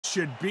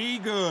should be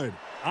good.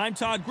 I'm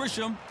Todd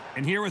Grisham,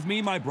 and here with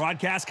me, my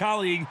broadcast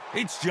colleague,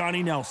 it's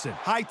Johnny Nelson.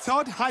 Hi,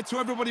 Todd. Hi to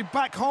everybody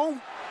back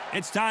home.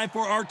 It's time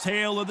for our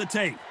tale of the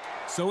tape.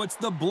 So it's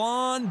the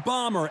blonde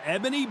bomber,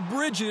 Ebony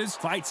Bridges,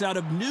 fights out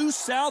of New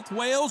South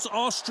Wales,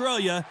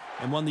 Australia,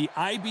 and won the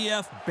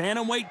IBF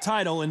Bantamweight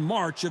title in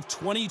March of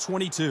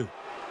 2022.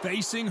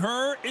 Facing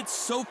her, it's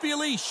Sophie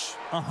Leash,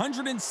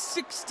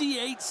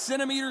 168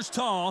 centimeters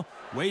tall,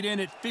 weighed in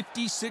at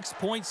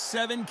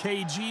 56.7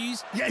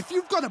 kgs. Yeah, if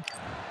you've got a...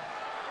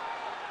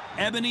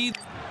 Ebony.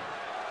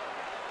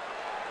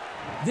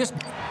 This...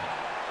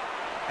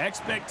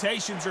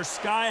 Expectations are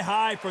sky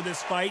high for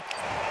this fight.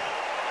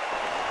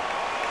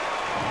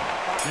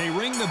 They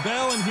ring the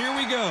bell, and here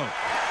we go.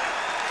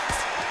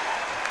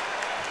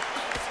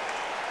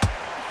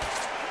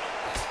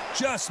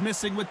 Just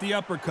missing with the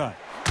uppercut.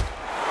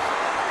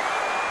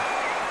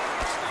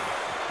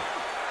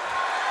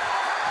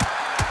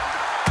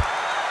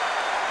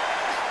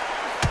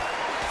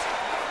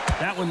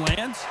 That one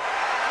lands.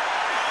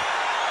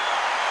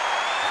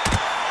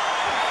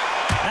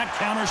 That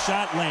counter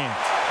shot lands.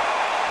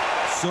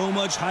 So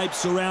much hype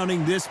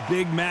surrounding this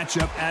big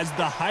matchup as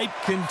the hype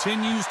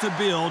continues to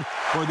build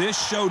for this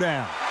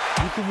showdown.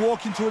 You can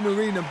walk into an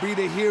arena and be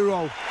the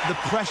hero. The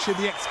pressure,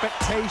 the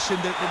expectation,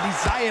 the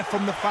desire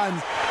from the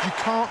fans. You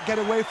can't get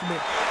away from it.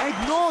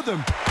 Ignore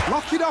them.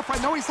 Lock it off. I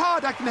know it's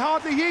hard. I can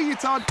hardly hear you,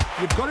 Todd.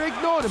 You've got to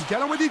ignore them.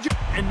 Get on with your job.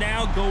 And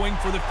now going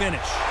for the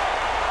finish.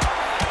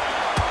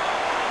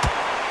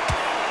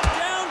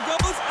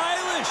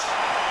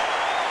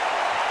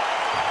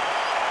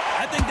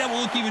 I think that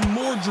will look even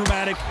more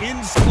dramatic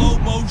in slow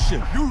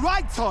motion. You're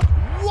right, Todd.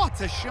 What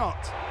a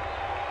shot.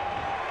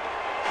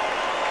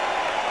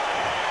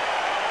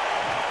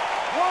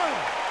 1,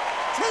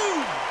 2,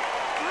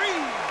 3,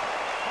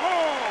 4,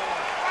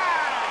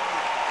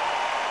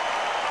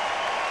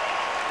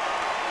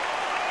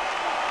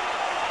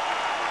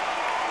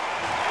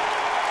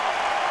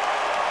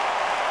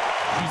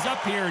 5. She's up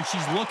here and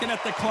she's looking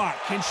at the clock.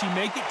 Can she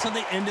make it to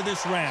the end of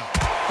this round?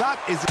 That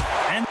is...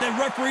 And the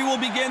referee will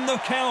begin the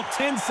count.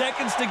 10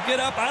 seconds to get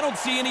up. I don't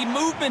see any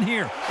movement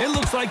here. It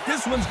looks like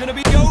this one's going to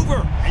be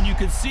over. And you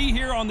can see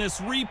here on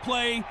this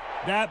replay,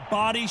 that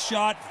body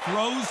shot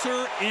throws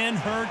her in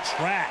her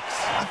tracks.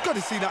 I've got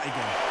to see that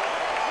again.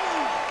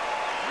 2,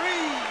 3,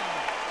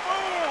 4,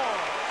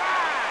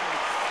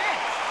 5,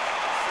 6,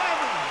 7,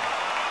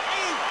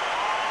 8,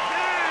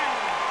 9,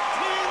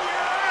 10, you're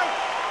out.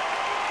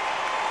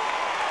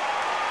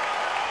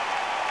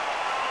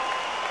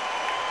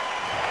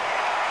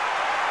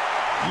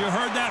 You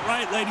heard that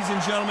right, ladies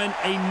and gentlemen.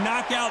 A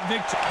knockout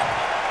victory.